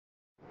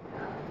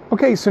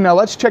Okay, so now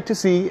let's check to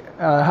see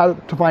how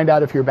to find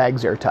out if your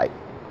bag's airtight.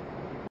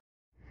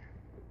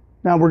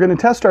 Now we're going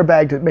to test our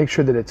bag to make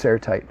sure that it's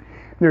airtight.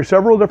 There are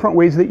several different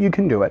ways that you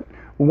can do it.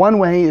 One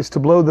way is to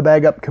blow the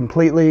bag up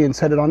completely and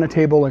set it on a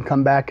table and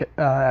come back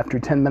after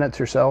 10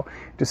 minutes or so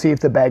to see if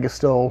the bag is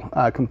still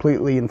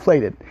completely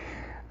inflated.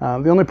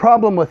 The only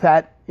problem with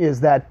that is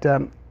that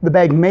the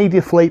bag may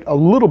deflate a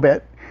little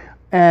bit,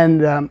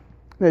 and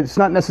it's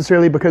not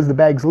necessarily because the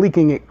bag's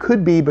leaking. It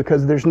could be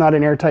because there's not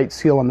an airtight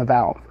seal on the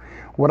valve.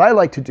 What I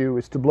like to do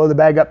is to blow the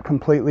bag up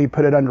completely,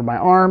 put it under my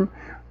arm,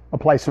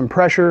 apply some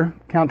pressure,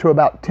 count to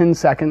about 10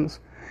 seconds.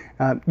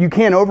 You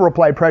can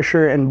over-apply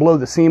pressure and blow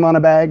the seam on a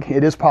bag.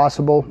 It is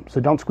possible, so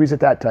don't squeeze it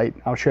that tight.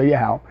 I'll show you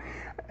how.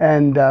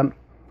 And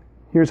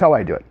here's how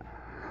I do it.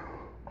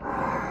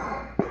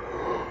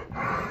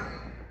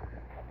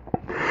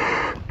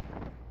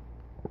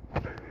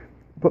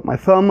 Put my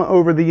thumb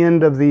over the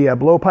end of the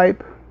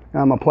blowpipe.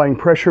 I'm applying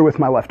pressure with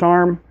my left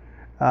arm.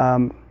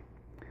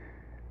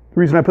 The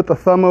reason I put the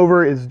thumb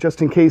over is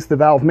just in case the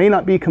valve may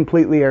not be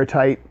completely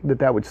airtight,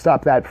 that would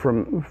stop that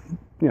from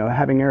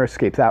having air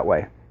escape that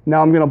way.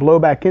 Now I'm going to blow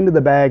back into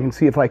the bag and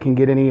see if I can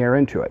get any air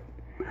into it.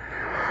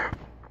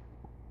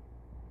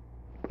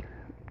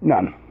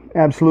 None.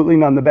 Absolutely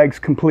none. The bag's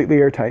completely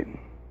airtight.